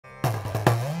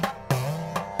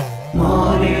ഈശോയുടെ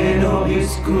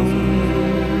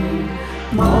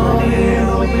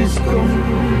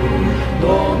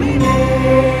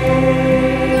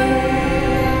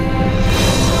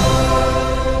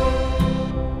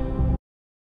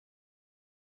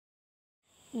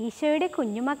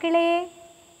കുഞ്ഞുമക്കളെ,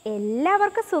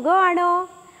 എല്ലാവർക്കും സുഖമാണോ?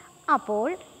 അപ്പോൾ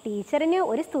ടീച്ചറിന്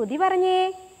ഒരു സ്തുതി പറഞ്ഞേ.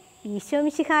 ഈശോ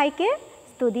മിശിഹായ്ക്ക്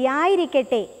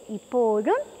സ്തുതിയായിരിക്കട്ടെ,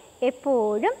 ഇപ്പോഴും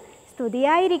എപ്പോഴും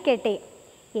സ്തുതിയായിരിക്കട്ടെ.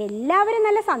 എല്ലാവരും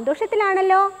നല്ല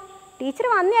സന്തോഷത്തിലാണല്ലോ. ടീച്ചർ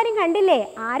വന്നയാരും കണ്ടില്ലേ?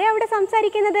 ആരാ അവിടെ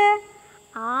സംസാരിക്കുന്നത്?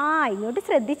 ഇങ്ങോട്ട്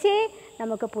ശ്രദ്ധിച്ചേ.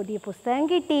 നമുക്ക് പുതിയ പുസ്തകം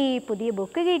കിട്ടി, പുതിയ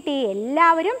ബുക്ക് കിട്ടി.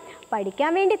 എല്ലാവരും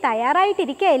പഠിക്കാൻ വേണ്ടി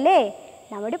തയ്യാറായിട്ടിരിക്കുകയല്ലേ?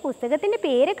 നമ്മുടെ പുസ്തകത്തിൻ്റെ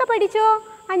പേരൊക്കെ പഠിച്ചോ?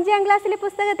 5ാം ക്ലാസ്സിലെ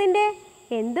പുസ്തകത്തിൻ്റെ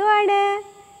എന്തുവാണ്?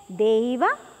 ദൈവ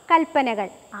കൽപ്പനകൾ.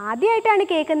 ആദ്യമായിട്ടാണ്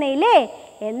കേൾക്കുന്നതില്ലേ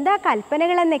എന്താ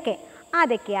കൽപ്പനകൾ എന്നൊക്കെ.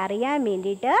 അതൊക്കെ അറിയാൻ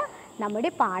വേണ്ടിയിട്ട് നമ്മുടെ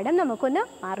പാഠം നമുക്കൊന്ന്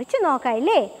മറിച്ച്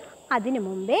നോക്കാമല്ലേ? അതിനു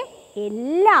മുമ്പേ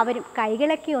എല്ലാവരും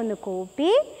കൈകളൊക്കെ ഒന്ന്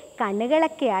കൂപ്പി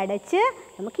കണ്ണുകളൊക്കെ അടച്ച്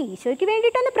നമുക്ക് ഈശോയ്ക്ക്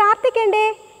വേണ്ടിയിട്ടൊന്ന് പ്രാർത്ഥിക്കണ്ടേ?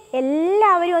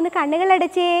 എല്ലാവരും ഒന്ന്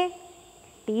കണ്ണുകളടച്ചേ.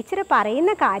 ടീച്ചർ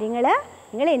പറയുന്ന കാര്യങ്ങൾ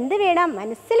നിങ്ങൾ എന്ത് വേണം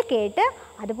മനസ്സിൽ കേട്ട്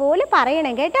അതുപോലെ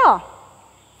പറയണം കേട്ടോ.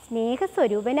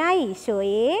 സ്നേഹസ്വരൂപനായ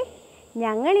ഈശോയെ,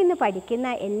 ഞങ്ങൾ ഇന്ന് പഠിക്കുന്ന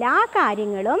എല്ലാ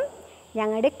കാര്യങ്ങളും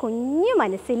ഞങ്ങളുടെ കുഞ്ഞു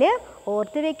മനസ്സിൽ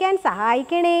ഓർത്തു വയ്ക്കാൻ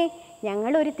സഹായിക്കണേ.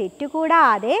 ഞങ്ങളൊരു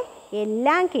തെറ്റുകൂടാതെ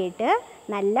എല്ലാം കേട്ട്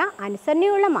നല്ല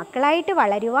അനുസരണയുള്ള മക്കളായിട്ട്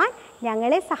വളരുവാൻ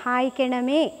ഞങ്ങളെ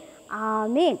സഹായിക്കണമേ.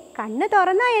 ആമേൻ. കണ്ണ്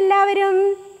തുറന്നോ എല്ലാവരും?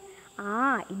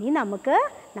 ഇനി നമുക്ക്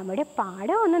നമ്മുടെ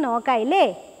പാഠം ഒന്ന് നോക്കാമല്ലേ?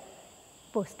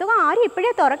 പുസ്തകം ആരും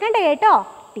ഇപ്പോഴേ തുറക്കണ്ട കേട്ടോ.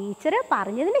 ടീച്ചർ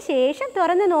പറഞ്ഞതിന് ശേഷം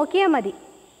തുറന്ന് നോക്കിയാൽ മതി.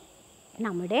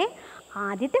 നമ്മുടെ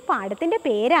ആദ്യത്തെ പാഠത്തിൻ്റെ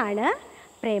പേരാണ്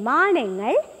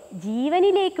പ്രമാണങ്ങൾ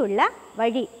ജീവനിലേക്കുള്ള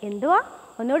വഴി. എന്തുവാ?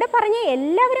 ഒന്നുകൂടെ പറഞ്ഞേ,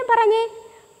 എല്ലാവരും പറഞ്ഞേ.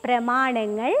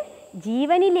 പ്രമാണങ്ങൾ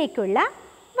ജീവനിലേക്കുള്ള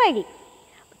വഴി.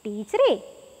 ടീച്ചറേ,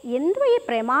 എന്തുവാ ഈ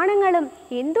പ്രമാണങ്ങളും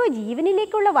എന്തുവാ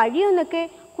ജീവനിലേക്കുള്ള വഴിയെന്നൊക്കെ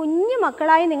കുഞ്ഞു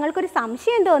മക്കളായി നിങ്ങൾക്കൊരു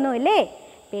സംശയം തോന്നുമല്ലേ?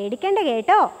 പേടിക്കണ്ട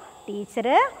കേട്ടോ. ടീച്ചർ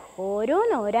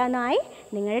ഓരോന്നോരോന്നായി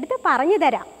നിങ്ങളുടെ അടുത്ത് പറഞ്ഞു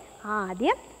തരാം.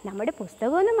 ആദ്യം നമ്മുടെ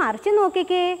പുസ്തകം ഒന്ന് മറിച്ച്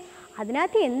നോക്കിക്കേ.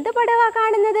 അതിനകത്ത് എന്ത് പടമാണ്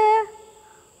കാണുന്നത്?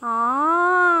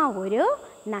 ഒരു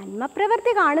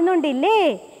നന്മപ്രവൃത്തി കാണുന്നുണ്ടില്ലേ?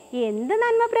 എന്ത്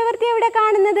നന്മപ്രവൃത്തി ഇവിടെ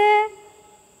കാണുന്നത്?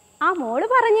 മോള്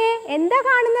പറഞ്ഞേ, എന്താ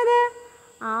കാണുന്നത്?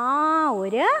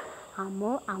 ഒരു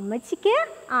അമ്മച്ചിക്ക്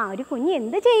ഒരു കുഞ്ഞ്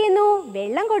എന്ത് ചെയ്യുന്നു?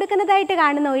 വെള്ളം കൊടുക്കുന്നതായിട്ട്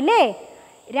കാണുന്നു ഇല്ലേ?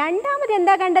 രണ്ടാമത്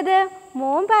എന്താ കണ്ടത്?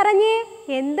 മോൻ പറഞ്ഞേ,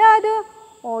 എന്താ അത്?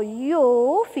 അയ്യോ,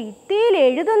 ഭിത്തിയിൽ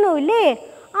എഴുതുന്നു ഇല്ലേ?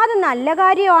 അത് നല്ല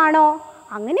കാര്യമാണോ?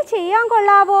 അങ്ങനെ ചെയ്യാൻ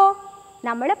കൊള്ളാവോ?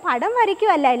 നമ്മൾ പടം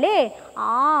വരയ്ക്കുമല്ലേ?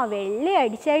 വെള്ള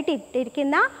അടിച്ചായിട്ട്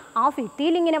ഇട്ടിരിക്കുന്ന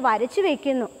ഭിത്തിയിൽ ഇങ്ങനെ വരച്ചു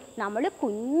വെക്കുന്നു. നമ്മൾ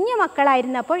കുഞ്ഞു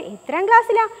മക്കളായിരുന്നപ്പോൾ, എത്രാം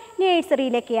ക്ലാസ്സിലാണ്?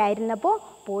 നേഴ്സറിയിലൊക്കെ ആയിരുന്നപ്പോൾ,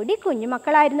 പൊടി കുഞ്ഞു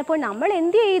മക്കളായിരുന്നപ്പോൾ നമ്മൾ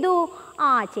എന്ത് ചെയ്തു?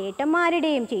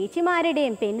 ചേട്ടന്മാരുടെയും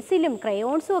ചേച്ചിമാരുടെയും പെൻസിലും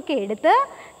ക്രയോൺസും ഒക്കെ എടുത്ത്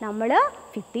നമ്മൾ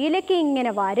ഭിത്തിയിലൊക്കെ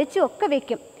ഇങ്ങനെ വരച്ചും ഒക്കെ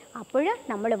വെക്കും. അപ്പോൾ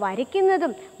നമ്മൾ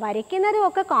വരയ്ക്കുന്നതും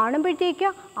ഒക്കെ കാണുമ്പോഴത്തേക്ക്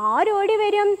ആരോടി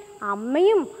വരും?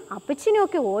 അമ്മയും അപ്പച്ചനും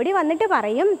ഒക്കെ ഓടി വന്നിട്ട്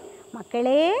പറയും,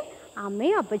 മക്കളെ,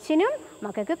 അമ്മയും അപ്പച്ചനും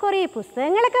മക്കൾക്ക് കുറേ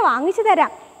പുസ്തകങ്ങളൊക്കെ വാങ്ങിച്ചു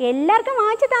തരാം. എല്ലാവർക്കും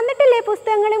വാങ്ങിച്ചു തന്നിട്ടില്ലേ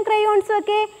പുസ്തകങ്ങളും ക്രയോൺസും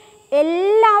ഒക്കെ?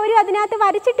 എല്ലാവരും അതിനകത്ത്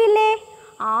വരച്ചിട്ടില്ലേ?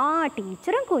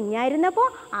 ടീച്ചറും കുഞ്ഞായിരുന്നപ്പോൾ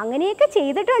അങ്ങനെയൊക്കെ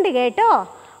ചെയ്തിട്ടുണ്ട് കേട്ടോ.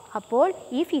 അപ്പോൾ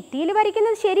ഈ ഭിത്തിയിൽ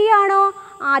വരയ്ക്കുന്നത് ശരിയാണോ?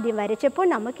 ആദ്യം വരച്ചപ്പോൾ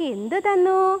നമുക്ക് എന്ത്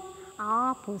തന്നു?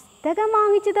 പുസ്തകം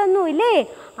വാങ്ങിച്ചു തന്നു ഇല്ലേ?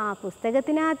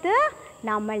 പുസ്തകത്തിനകത്ത്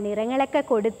നമ്മൾ നിറങ്ങളൊക്കെ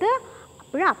കൊടുത്ത്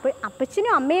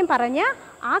അപ്പച്ചനും അമ്മയും പറഞ്ഞ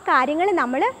കാര്യങ്ങൾ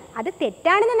അത്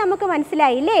തെറ്റാണെന്ന് നമുക്ക്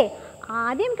മനസ്സിലായില്ലേ?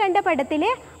 ആദ്യം കണ്ട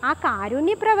പടത്തിലെ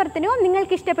കാരുണ്യ പ്രവർത്തനവും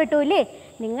നിങ്ങൾക്ക് ഇഷ്ടപ്പെട്ടു അല്ലേ?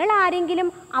 നിങ്ങൾ ആരെങ്കിലും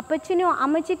അപ്പച്ചനോ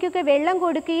അമ്മച്ചിക്കൊക്കെ വെള്ളം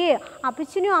കൊടുക്കുകയോ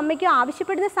അപ്പച്ചനോ അമ്മയ്ക്കോ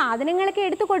ആവശ്യപ്പെടുന്ന സാധനങ്ങളൊക്കെ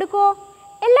എടുത്തു കൊടുക്കുമോ?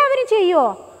 എല്ലാവരും ചെയ്യുമോ?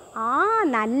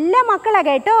 നല്ല മക്കളാണ്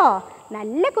കേട്ടോ,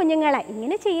 നല്ല കുഞ്ഞുങ്ങളാണ്.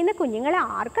 ഇങ്ങനെ ചെയ്യുന്ന കുഞ്ഞുങ്ങളെ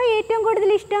ആർക്കാ ഏറ്റവും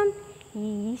കൂടുതൽ ഇഷ്ടം?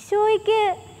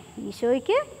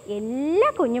 ഈശോയ്ക്ക് എല്ലാ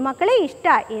കുഞ്ഞുമക്കളെയും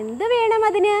ഇഷ്ടമാണ്. എന്ത് വേണം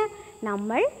അതിന്?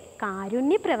 നമ്മൾ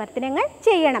കാരുണ്യ പ്രവർത്തനങ്ങൾ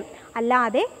ചെയ്യണം.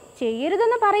 അല്ലാതെ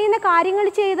ചെയ്യരുതെന്ന് പറയുന്ന കാര്യങ്ങൾ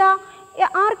ചെയ്താൽ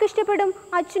ആർക്കിഷ്ടപ്പെടും?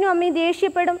 അച്ഛനും അമ്മയും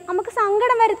ദേഷ്യപ്പെടും. നമുക്ക്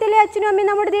സങ്കടം വരത്തില്ലേ അച്ഛനും അമ്മയും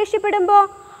നമ്മോട് ദേഷ്യപ്പെടുമ്പോൾ?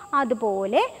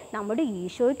 അതുപോലെ നമ്മുടെ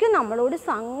ഈശോയ്ക്ക് നമ്മളോട്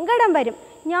സങ്കടം വരും.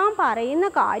 ഞാൻ പറയുന്ന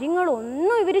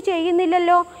കാര്യങ്ങളൊന്നും ഇവർ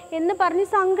ചെയ്യുന്നില്ലല്ലോ എന്ന് പറഞ്ഞ്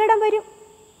സങ്കടം വരും.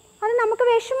 അത് നമുക്ക്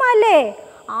വിഷമമല്ലേ?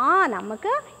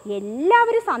 നമുക്ക്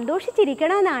എല്ലാവരും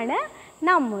സന്തോഷിച്ചിരിക്കണമെന്നാണ്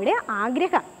നമ്മുടെ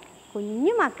ആഗ്രഹം.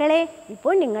 കുഞ്ഞു മക്കളെ,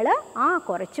 ഇപ്പോൾ നിങ്ങൾ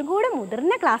കുറച്ചും കൂടെ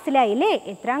മുതിർന്ന ക്ലാസ്സിലായില്ലേ?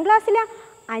 എത്രാം ക്ലാസ്സിലാണ്?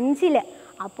 5ൽ.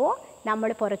 അപ്പോൾ നമ്മൾ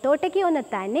പുറത്തോട്ടേക്ക് ഒന്ന്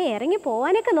തന്നെ ഇറങ്ങി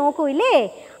പോകാനൊക്കെ നോക്കൂല്ലേ?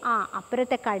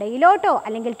 അപ്പുറത്തെ കടയിലോട്ടോ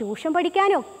അല്ലെങ്കിൽ ട്യൂഷൻ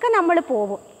പഠിക്കാനോ ഒക്കെ നമ്മൾ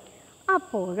പോകും.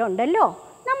 അപ്പോഴുണ്ടല്ലോ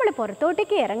നമ്മൾ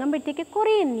പുറത്തോട്ടേക്ക് ഇറങ്ങുമ്പോഴത്തേക്ക്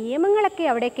കുറേ നിയമങ്ങളൊക്കെ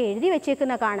അവിടെയൊക്കെ എഴുതി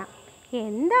വെച്ചേക്കുന്ന കാണാം.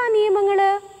 എന്താ നിയമങ്ങൾ?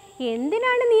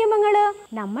 എന്തിനാണ് നിയമങ്ങൾ?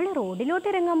 നമ്മൾ റോഡിലോട്ട്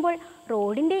ഇറങ്ങുമ്പോൾ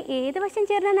റോഡിൻ്റെ ഏത് വശം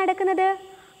ചേർന്ന് നടക്കുന്നത്?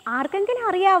 ആർക്കെങ്കിലും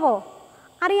അറിയാവോ?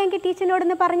 അറിയാമെങ്കിൽ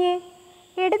ടീച്ചറിനോടൊന്ന് പറഞ്ഞേ.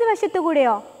 ഇടതുവശത്തു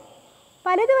കൂടെയോ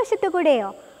വലതുവശത്തു കൂടെയോ?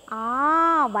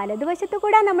 വലതുവശത്തു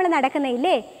കൂടെ നമ്മൾ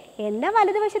നടക്കുന്നേ. എന്താ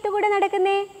വലതുവശത്തു കൂടെ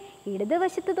നടക്കുന്നേ?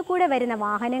 ഇടതുവശത്തു കൂടെ വരുന്ന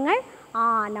വാഹനങ്ങൾ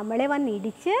നമ്മളെ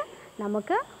വന്നിടിച്ച്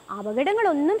നമുക്ക്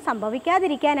അപകടങ്ങളൊന്നും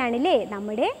സംഭവിക്കാതിരിക്കാനാണല്ലേ,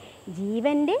 നമ്മുടെ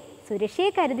ജീവൻ്റെ സുരക്ഷയെ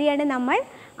കരുതിയാണ് നമ്മൾ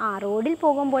റോഡിൽ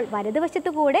പോകുമ്പോൾ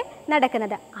വലതുവശത്തു കൂടെ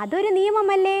നടക്കുന്നത്. അതൊരു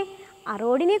നിയമമല്ലേ?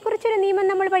 റോഡിനെ കുറിച്ചൊരു നിയമം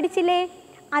നമ്മൾ പഠിച്ചില്ലേ?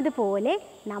 അതുപോലെ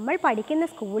നമ്മൾ പഠിക്കുന്ന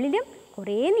സ്കൂളിലും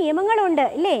കുറേ നിയമങ്ങളുണ്ട്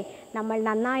അല്ലേ? നമ്മൾ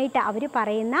നന്നായിട്ട് അവർ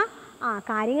പറയുന്ന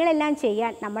കാര്യങ്ങളെല്ലാം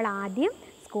ചെയ്യാൻ നമ്മൾ ആദ്യം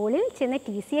സ്കൂളിൽ ചെന്ന്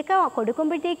TC ഒക്കെ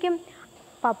കൊടുക്കുമ്പോഴത്തേക്കും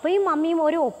പപ്പയും മമ്മിയും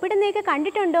ഓരോ ഒപ്പിടുന്നതൊക്കെ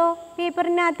കണ്ടിട്ടുണ്ടോ?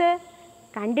 പേപ്പറിനകത്ത്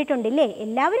കണ്ടിട്ടുണ്ടല്ലേ?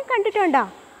 എല്ലാവരും കണ്ടിട്ടുണ്ടോ?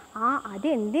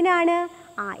 അതെന്തിനാണ്?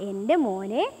 എൻ്റെ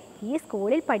മോനെ ഈ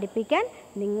സ്കൂളിൽ പഠിപ്പിക്കാൻ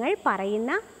നിങ്ങൾ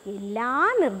പറയുന്ന എല്ലാ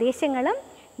നിർദ്ദേശങ്ങളും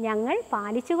ഞങ്ങൾ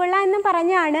പാലിച്ചു കൊള്ളാം എന്നും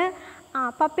പറഞ്ഞാണ്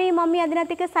പപ്പയും മമ്മിയും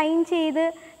അതിനകത്തേക്ക് സൈൻ ചെയ്ത്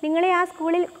നിങ്ങളെ ആ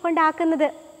സ്കൂളിൽ കൊണ്ടാക്കുന്നത്.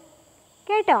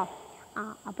 കേട്ടോ?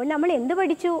 അപ്പോൾ നമ്മൾ എന്ത്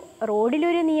പഠിച്ചു?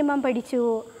 റോഡിലൊരു നിയമം പഠിച്ചു,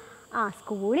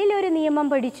 സ്കൂളിലൊരു നിയമം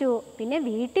പഠിച്ചു. പിന്നെ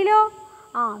വീട്ടിലോ?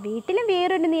 വീട്ടിലും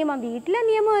വേറൊരു നിയമം. വീട്ടിലെ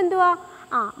നിയമം എന്തുവാ?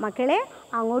 മക്കളെ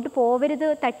അങ്ങോട്ട് പോവരുത്,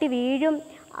 തട്ടി വീഴും.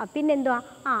 പിന്നെന്തുവാ?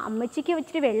 അമ്മച്ചിക്ക്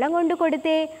ഇച്ചിരി വെള്ളം കൊണ്ട്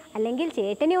കൊടുത്തേ, അല്ലെങ്കിൽ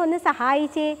ചേട്ടനെ ഒന്ന്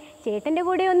സഹായിച്ചേ, ചേട്ടൻ്റെ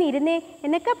കൂടെ ഒന്ന് ഇരുന്നേ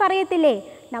എന്നൊക്കെ പറയത്തില്ലേ?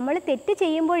 നമ്മൾ തെറ്റ്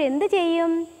ചെയ്യുമ്പോൾ എന്ത്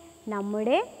ചെയ്യും?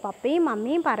 നമ്മുടെ പപ്പയും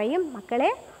മമ്മിയും പറയും,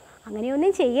 മക്കളെ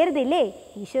അങ്ങനെയൊന്നും ചെയ്യരുതില്ലേ,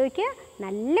 ഈശോയ്ക്ക്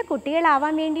നല്ല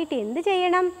കുട്ടികളാവാൻ വേണ്ടിയിട്ട് എന്ത്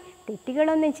ചെയ്യണം?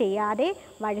 തെറ്റുകളൊന്നും ചെയ്യാതെ,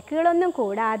 വഴക്കുകളൊന്നും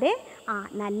കൂടാതെ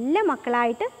നല്ല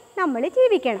മക്കളായിട്ട് നമ്മൾ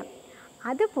ജീവിക്കണം.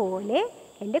 അതുപോലെ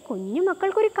എൻ്റെ കുഞ്ഞു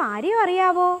മക്കൾക്കൊരു കാര്യം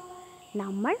അറിയാവോ?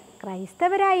 നമ്മൾ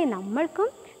ക്രൈസ്തവരായ നമ്മൾക്കും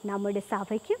നമ്മുടെ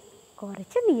സഭയ്ക്കും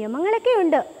കുറച്ച് നിയമങ്ങളൊക്കെ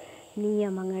ഉണ്ട്.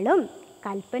 നിയമങ്ങളും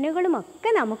കൽപ്പനകളും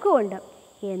ഒക്കെ നമുക്കും ഉണ്ട്.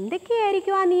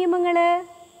 എന്തൊക്കെയായിരിക്കും ആ നിയമങ്ങൾ?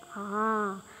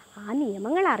 ആ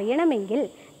നിയമങ്ങൾ അറിയണമെങ്കിൽ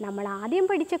നമ്മൾ ആദ്യം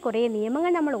പഠിച്ച കുറേ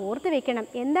നിയമങ്ങൾ നമ്മൾ ഓർത്ത് വെക്കണം.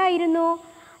 എന്തായിരുന്നു?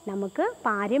 നമുക്ക്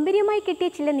പാരമ്പര്യമായി കിട്ടിയ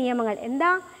ചില നിയമങ്ങൾ. എന്താ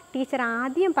ടീച്ചർ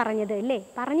ആദ്യം പറഞ്ഞത് അല്ലേ?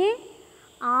 പറഞ്ഞേ.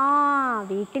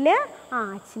 വീട്ടിൽ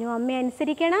അച്ഛനും അമ്മയും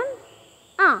അനുസരിക്കണം.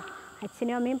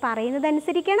 അച്ഛനും അമ്മയും പറയുന്നത്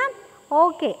അനുസരിക്കണം.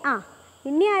 ഓക്കെ.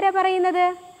 ഇനി ആരാ പറയുന്നത്?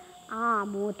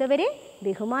 മൂത്തവരെ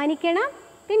ബഹുമാനിക്കണം.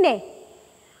 പിന്നെ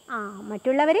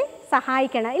മറ്റുള്ളവരെ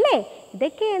സഹായിക്കണം ഇല്ലേ?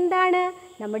 ഇതൊക്കെ എന്താണ്?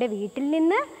 നമ്മുടെ വീട്ടിൽ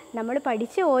നിന്ന് നമ്മൾ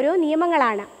പഠിച്ച ഓരോ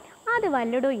നിയമങ്ങളാണ്. അത്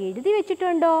വല്ലതും എഴുതി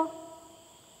വെച്ചിട്ടുണ്ടോ?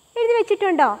 എഴുതി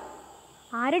വെച്ചിട്ടുണ്ടോ?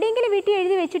 ആരുടെയെങ്കിലും വീട്ടിൽ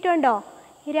എഴുതി വെച്ചിട്ടുണ്ടോ?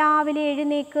 രാവിലെ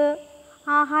എഴുന്നേക്ക്,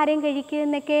 ആഹാരം കഴിക്കുക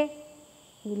എന്നൊക്കെ?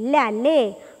 ഇല്ല അല്ലേ?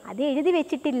 അത് എഴുതി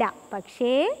വെച്ചിട്ടില്ല.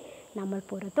 പക്ഷേ നമ്മൾ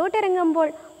പുറത്തോട്ടിറങ്ങുമ്പോൾ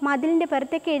മതിലിൻ്റെ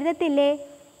പുറത്തൊക്കെ എഴുതത്തില്ലേ,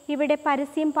 ഇവിടെ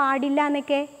പരസ്യം പാടില്ല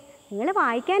എന്നൊക്കെ? നിങ്ങൾ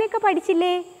വായിക്കാനൊക്കെ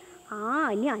പഠിച്ചില്ലേ?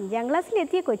 ഇനി 5ാം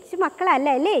ക്ലാസ്സിലെത്തിയ കൊച്ചു മക്കളല്ല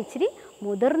അല്ലേ, ഇച്ചിരി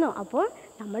മുതിർന്നു. അപ്പോൾ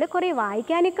നമ്മൾ കുറേ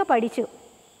വായിക്കാനൊക്കെ പഠിച്ചു.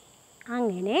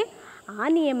 അങ്ങനെ ആ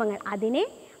നിയമങ്ങൾ, അതിനെ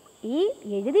ഈ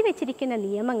എഴുതി വച്ചിരിക്കുന്ന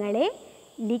നിയമങ്ങളെ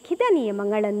ലിഖിത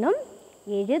നിയമങ്ങളെന്നും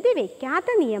എഴുതി വയ്ക്കാത്ത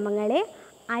നിയമങ്ങളെ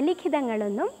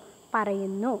അലിഖിതങ്ങളെന്നും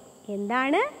പറയുന്നു.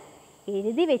 എന്താണ്?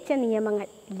 എഴുതി വെച്ച നിയമങ്ങൾ.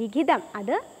 ലിഖിതം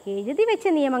അത് എഴുതി വെച്ച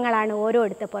നിയമങ്ങളാണ്.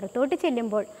 ഓരോരുത്തർ പുറത്തോട്ട്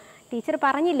ചെല്ലുമ്പോൾ ടീച്ചർ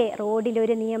പറഞ്ഞില്ലേ,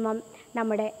 റോഡിലൊരു നിയമം,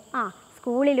 നമ്മുടെ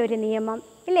സ്കൂളിലൊരു നിയമം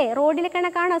ഇല്ലേ? റോഡിൽ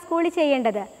കണക്കാണോ സ്കൂളിൽ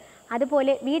ചെയ്യേണ്ടത്?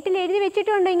 അതുപോലെ വീട്ടിൽ എഴുതി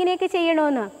വെച്ചിട്ടുണ്ടോ ഇങ്ങനെയൊക്കെ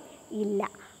ചെയ്യണമെന്ന്? ഇല്ല.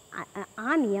 ആ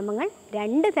നിയമങ്ങൾ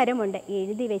 2 തരമുണ്ട്,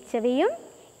 എഴുതി വെച്ചവയും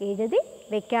എഴുതി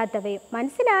വെക്കാത്തവയും.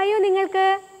 മനസ്സിലായോ നിങ്ങൾക്ക്?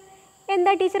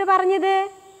 എന്താ ടീച്ചർ പറഞ്ഞത്?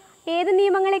 ഏത്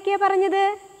നിയമങ്ങളൊക്കെയാണ് പറഞ്ഞത്?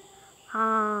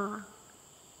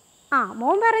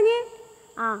 മോൻ പറഞ്ഞേ.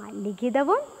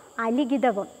 ലിഖിതവും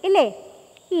അലിഖിതവും ഇല്ലേ?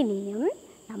 ഇനിയും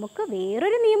നമുക്ക്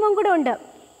വേറൊരു നിയമം കൂടെ ഉണ്ട്.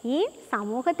 ഈ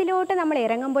സമൂഹത്തിലോട്ട് നമ്മൾ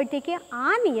ഇറങ്ങുമ്പോഴത്തേക്ക് ആ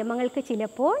നിയമങ്ങൾക്ക്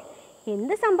ചിലപ്പോൾ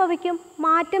എന്ത് സംഭവിക്കും?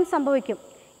 മാറ്റം സംഭവിക്കും.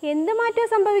 എന്ത് മാറ്റം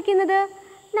സംഭവിക്കുന്നത്?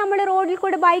 നമ്മൾ റോഡിൽ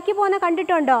കൂടെ ബൈക്ക് പോകുന്ന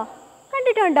കണ്ടിട്ടുണ്ടോ?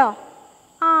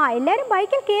 എല്ലാവരും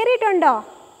ബൈക്കിൽ കയറിയിട്ടുണ്ടോ?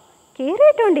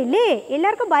 കയറിയിട്ടുണ്ടില്ലേ?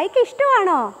 എല്ലാവർക്കും ബൈക്ക്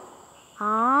ഇഷ്ടമാണോ?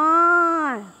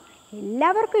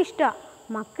 എല്ലാവർക്കും ഇഷ്ടമാണ്.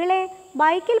 മക്കളെ,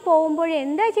 ബൈക്കിൽ പോകുമ്പോൾ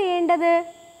എന്താ ചെയ്യേണ്ടത്?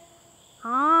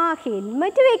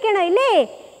 ഹെൽമറ്റ് വെക്കണം ഇല്ലേ?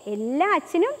 എല്ലാ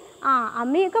അച്ഛനും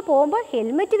അമ്മയൊക്കെ പോകുമ്പോൾ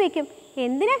ഹെൽമറ്റ് വെക്കും.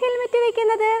 എന്തിനാ ഹെൽമറ്റ്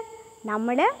വെക്കുന്നത്?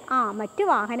 നമ്മൾ മറ്റു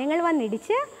വാഹനങ്ങൾ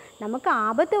വന്നിടിച്ച് നമുക്ക്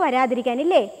ആപത്ത്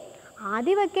വരാതിരിക്കാനില്ലേ?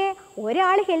 ആദ്യമൊക്കെ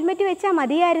ഒരാൾ ഹെൽമറ്റ് വെച്ചാൽ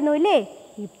മതിയായിരുന്നു ഇല്ലേ?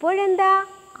 ഇപ്പോഴെന്താ?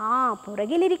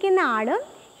 പുറകിലിരിക്കുന്ന ആളും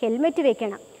ഹെൽമറ്റ്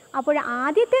വെക്കണം. അപ്പോൾ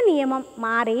ആദ്യത്തെ നിയമം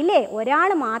മാറിയില്ലേ? ഒരാൾ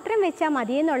മാത്രം വെച്ചാൽ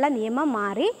മതിയെന്നുള്ള നിയമം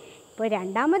മാറി. ഇപ്പോൾ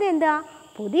രണ്ടാമത് എന്താ?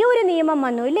 പുതിയൊരു നിയമം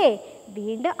വന്നു ഇല്ലേ?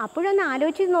 വീണ്ടും അപ്പോഴൊന്ന്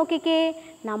ആലോചിച്ച് നോക്കിക്കേ,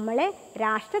 നമ്മളെ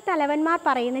രാഷ്ട്രത്തലവന്മാർ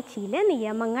പറയുന്ന ചില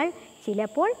നിയമങ്ങൾ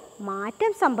ചിലപ്പോൾ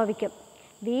മാറ്റം സംഭവിക്കും.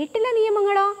 വീട്ടിലെ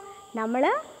നിയമങ്ങളോ നമ്മൾ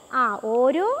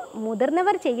ഓരോ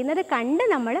മുതിർന്നവർ ചെയ്യുന്നത് കണ്ട്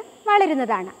നമ്മൾ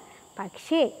വളരുന്നതാണ്.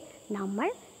 പക്ഷേ നമ്മൾ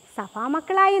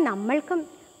സഭാമക്കളായ നമ്മൾക്കും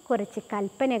കുറച്ച്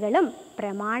കൽപ്പനകളും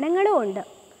പ്രമാണങ്ങളും ഉണ്ട്.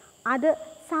 അത്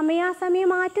സമയാസമയം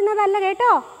മാറ്റുന്നതല്ല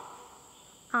കേട്ടോ.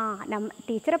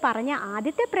 ടീച്ചർ പറഞ്ഞ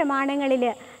ആദ്യത്തെ പ്രമാണങ്ങളിൽ,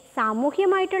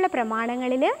 സാമൂഹ്യമായിട്ടുള്ള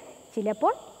പ്രമാണങ്ങളിൽ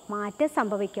ചിലപ്പോൾ മാറ്റം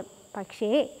സംഭവിക്കും.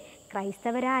 പക്ഷേ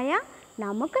ക്രൈസ്തവരായ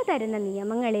നമുക്ക് തരുന്ന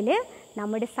നിയമങ്ങളിൽ,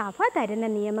 നമ്മുടെ സഭ തരുന്ന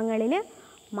നിയമങ്ങളിൽ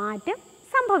മാറ്റം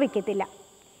സംഭവിക്കത്തില്ല.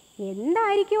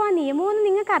 എന്തായിരിക്കും ആ നിയമമെന്ന്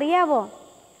നിങ്ങൾക്കറിയാവോ?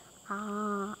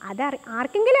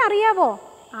 ആർക്കെങ്കിലും അറിയാവോ?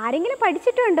 ആരെങ്കിലും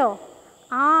പഠിച്ചിട്ടുണ്ടോ?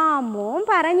 മോൻ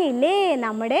പറഞ്ഞില്ലേ,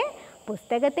 നമ്മുടെ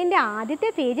പുസ്തകത്തിൻ്റെ ആദ്യത്തെ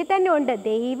പേജിൽ തന്നെ ഉണ്ട്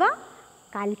ദൈവ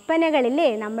കൽപ്പനകളില്ലേ,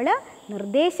 നമ്മൾ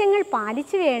നിർദ്ദേശങ്ങൾ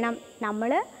പാലിച്ചു വേണം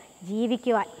നമ്മൾ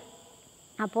ജീവിക്കുവാൻ.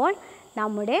 അപ്പോൾ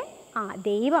നമ്മുടെ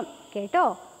ദൈവം കേട്ടോ,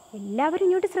 എല്ലാവരും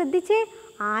ഇങ്ങോട്ട് ശ്രദ്ധിച്ചേ.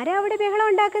 ആരാ അവിടെ ബഹളം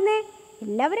ഉണ്ടാക്കുന്നേ?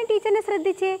 എല്ലാവരും ടീച്ചറിനെ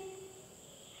ശ്രദ്ധിച്ചേ.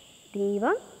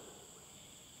 ദൈവം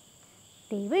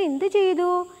എന്തു ചെയ്തു?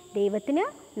 ദൈവത്തിന്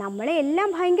നമ്മളെ എല്ലാം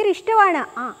ഭയങ്കര ഇഷ്ടമാണ്.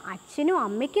 അച്ഛനും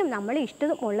അമ്മയ്ക്കും നമ്മൾ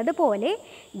ഇഷ്ടമുള്ളതുപോലെ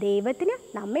ദൈവത്തിന്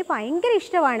നമ്മെ ഭയങ്കര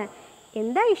ഇഷ്ടമാണ്.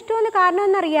 എന്താ ഇഷ്ടമെന്ന്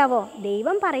കാരണമെന്നറിയാവോ?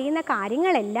 ദൈവം പറയുന്ന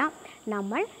കാര്യങ്ങളെല്ലാം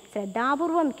നമ്മൾ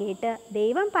ശ്രദ്ധാപൂർവം കേട്ട്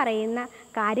ദൈവം പറയുന്ന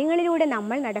കാര്യങ്ങളിലൂടെ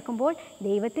നമ്മൾ നടക്കുമ്പോൾ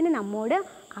ദൈവത്തിന് നമ്മോട്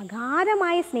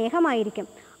അഗാധമായ സ്നേഹമായിരിക്കും.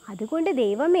 അതുകൊണ്ട്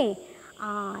ദൈവമേ,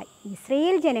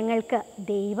 ഇസ്രയേൽ ജനങ്ങൾക്ക്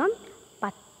ദൈവം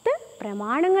 10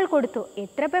 പ്രമാണങ്ങൾ കൊടുത്തു.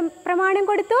 എത്ര പ്രമാണം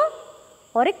കൊടുത്തു?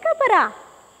 ഒരൊക്കെ പറ.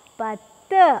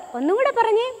 10. ഒന്നും കൂടെ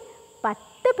പറഞ്ഞേ.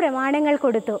 10 പ്രമാണങ്ങൾ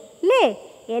കൊടുത്തു അല്ലേ?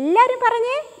 എല്ലാവരും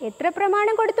പറഞ്ഞേ, എത്ര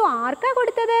പ്രമാണം കൊടുത്തു? ആർക്കാ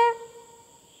കൊടുത്തത്?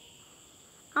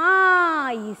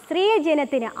 ഇസ്രയേൽ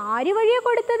ജനത്തിന്. ആര് വഴിയാ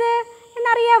കൊടുത്തത്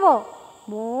എന്നറിയാവോ?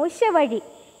 മോശ വഴി.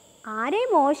 ആരെയും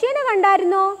മോശേനെ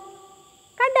കണ്ടായിരുന്നോ?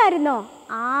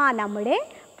 നമ്മുടെ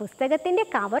പുസ്തകത്തിൻ്റെ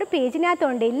കവർ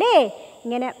പേജിനകത്തുണ്ട് ഇല്ലേ,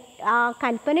 ഇങ്ങനെ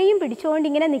കൽപ്പനയും പിടിച്ചുകൊണ്ട്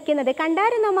ഇങ്ങനെ നിൽക്കുന്നത്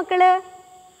കണ്ടായിരുന്നോ മക്കൾ?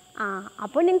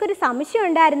 അപ്പോൾ നിങ്ങൾക്കൊരു സംശയം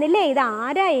ഉണ്ടായിരുന്നില്ലേ, ഇത്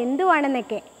ആരാ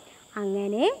എന്തുവാണെന്നൊക്കെ.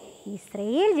 അങ്ങനെ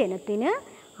ഇസ്രയേൽ ജനത്തിന്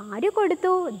ആര്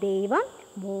കൊടുത്തു? ദൈവം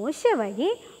മോശ വഴി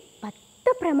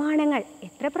 10 പ്രമാണങ്ങൾ.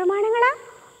 എത്ര പ്രമാണങ്ങളാ?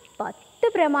 10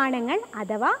 പ്രമാണങ്ങൾ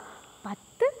അഥവാ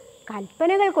 10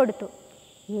 കൽപ്പനകൾ കൊടുത്തു.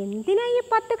 എന്തിനാ ഈ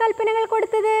 10 കൽപ്പനകൾ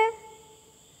കൊടുത്തത്?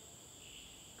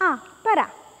 പറ.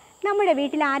 നമ്മുടെ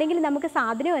വീട്ടിൽ ആരെങ്കിലും നമുക്ക്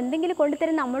സാധനം എന്തെങ്കിലും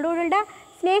കൊണ്ടുതരും നമ്മളോടുള്ള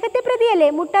സ്നേഹത്തെ പ്രതിയല്ലേ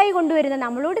മുട്ടായി കൊണ്ടുവരുന്നത്?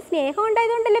 നമ്മളോട് സ്നേഹം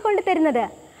ഉണ്ടായതുകൊണ്ടല്ലേ കൊണ്ടുതരുന്നത്.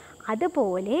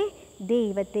 അതുപോലെ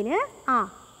ദൈവത്തിന്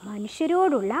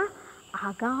മനുഷ്യരോടുള്ള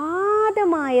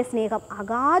അഗാധമായ സ്നേഹം.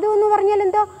 അഗാധം എന്ന് പറഞ്ഞാൽ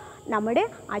എന്തോ? നമ്മുടെ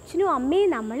അച്ഛനും അമ്മയും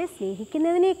നമ്മളെ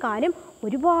സ്നേഹിക്കുന്നതിനേക്കാളും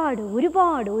ഒരുപാട്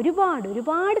ഒരുപാട് ഒരുപാട്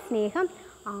ഒരുപാട് സ്നേഹം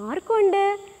ആർക്കുണ്ട്?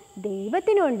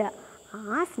 ദൈവത്തിനുണ്ട്.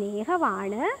 ആ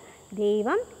സ്നേഹമാണ്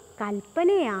ദൈവം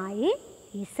കൽപ്പനയായി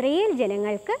ഇസ്രയേൽ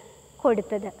ജനങ്ങൾക്ക്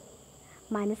കൊടുത്തത്.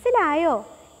 മനസ്സിലായോ?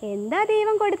 എന്താ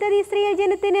ദൈവം കൊടുത്തത് ഇസ്രയേൽ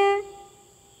ജനത്തിന്?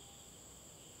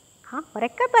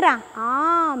 ഉറക്കെ പറ.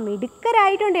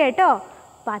 മിടുക്കരായിട്ടുണ്ട് കേട്ടോ.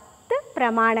 10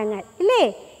 പ്രമാണങ്ങൾ ഇല്ലേ?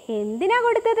 എന്തിനാ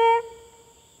കൊടുത്തത്?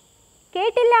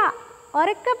 കേട്ടില്ല,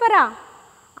 ഉറക്കെ പറ.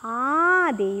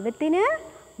 ദൈവത്തിന്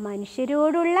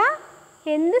മനുഷ്യരോടുള്ള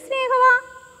എന്ത് സ്നേഹമാ?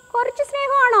 കുറച്ച്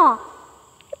സ്നേഹമാണോ?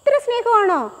 ഇത്ര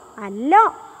സ്നേഹമാണോ? അല്ല,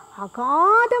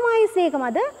 അഗാധമായ സ്നേഹം.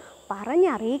 അത്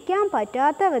പറഞ്ഞറിയിക്കാൻ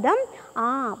പറ്റാത്ത വിധം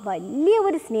വലിയ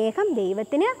ഒരു സ്നേഹം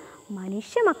ദൈവത്തിന്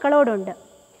മനുഷ്യ മക്കളോടുണ്ട്.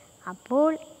 അപ്പോൾ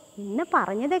ഇന്ന്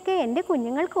പറഞ്ഞതൊക്കെ എൻ്റെ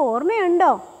കുഞ്ഞുങ്ങൾക്ക്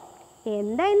ഓർമ്മയുണ്ടോ?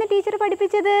 എന്താ ഇന്ന് ടീച്ചർ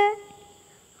പഠിപ്പിച്ചത്?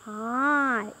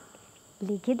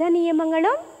 ലിഖിത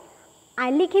നിയമങ്ങളും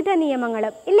അലിഖിത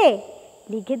നിയമങ്ങളും ഇല്ലേ?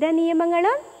 ലിഖിത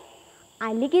നിയമങ്ങളും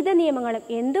അലിഖിത നിയമങ്ങളും.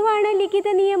 എന്തുവാണ് ലിഖിത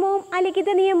നിയമവും അലിഖിത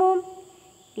നിയമവും?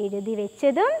 എഴുതി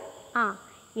വെച്ചതും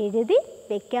എഴുതി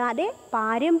വെക്കാതെ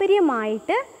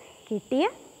പാരമ്പര്യമായിട്ട് കിട്ടിയ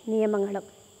നിയമങ്ങളും.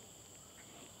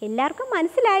 എല്ലാവർക്കും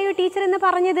മനസ്സിലായോ ടീച്ചർ എന്ന്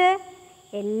പറഞ്ഞത്?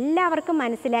 എല്ലാവർക്കും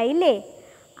മനസ്സിലായില്ലേ?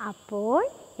 അപ്പോൾ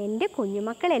എൻ്റെ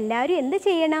കുഞ്ഞുമക്കൾ എല്ലാവരും എന്ത്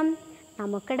ചെയ്യണം?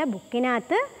 നമുക്കിടെ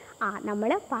ബുക്കിനകത്ത്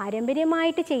നമ്മൾ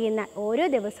പാരമ്പര്യമായിട്ട് ചെയ്യുന്ന ഓരോ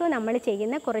ദിവസവും നമ്മൾ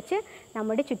ചെയ്യുന്ന കുറച്ച്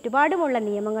നമ്മുടെ ചുറ്റുപാടുമുള്ള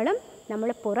നിയമങ്ങളും നമ്മൾ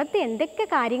പുറത്ത് എന്തൊക്കെ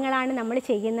കാര്യങ്ങളാണ് നമ്മൾ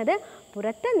ചെയ്യുന്നത്,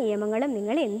 പുറത്തെ നിയമങ്ങളും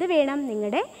നിങ്ങൾ എന്ത് വേണം?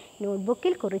 നിങ്ങളുടെ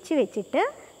നോട്ട്ബുക്കിൽ കുറിച്ച് വെച്ചിട്ട്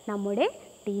നമ്മുടെ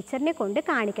ടീച്ചറിനെ കൊണ്ട്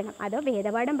കാണിക്കണം. അതോ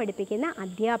വേദപാഠം പഠിപ്പിക്കുന്ന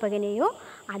അധ്യാപകനെയോ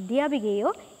അധ്യാപികയോ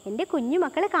എൻ്റെ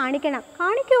കുഞ്ഞുമക്കളെ കാണിക്കണം.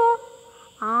 കാണിക്കുമോ?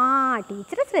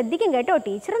 ടീച്ചർ ശ്രദ്ധിക്കും കേട്ടോ.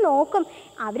 ടീച്ചർ നോക്കും,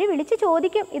 അവർ വിളിച്ച്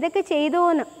ചോദിക്കും ഇതൊക്കെ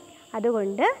ചെയ്തോന്ന്.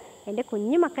 അതുകൊണ്ട് എൻ്റെ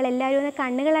കുഞ്ഞു മക്കളെല്ലാവരും ഒന്ന്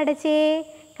കണ്ണുകളടച്ചേ,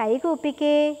 കൈ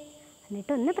കൂപ്പിക്കേ,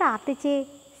 എന്നിട്ടൊന്ന് പ്രാർത്ഥിച്ചേ.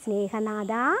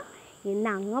 സ്നേഹനാഥ, ഇന്ന്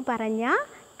അങ്ങ് പറഞ്ഞ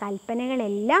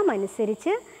കൽപ്പനകളെല്ലാം അനുസരിച്ച്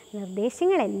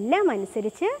നിർദ്ദേശങ്ങളെല്ലാം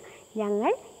അനുസരിച്ച്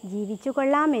ഞങ്ങൾ ജീവിച്ചു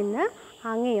കൊള്ളാമെന്ന്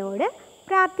അങ്ങയോട്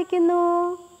പ്രാർത്ഥിക്കുന്നു.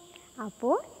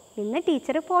 അപ്പോൾ ഇന്ന്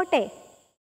ടീച്ചർ പോട്ടെ.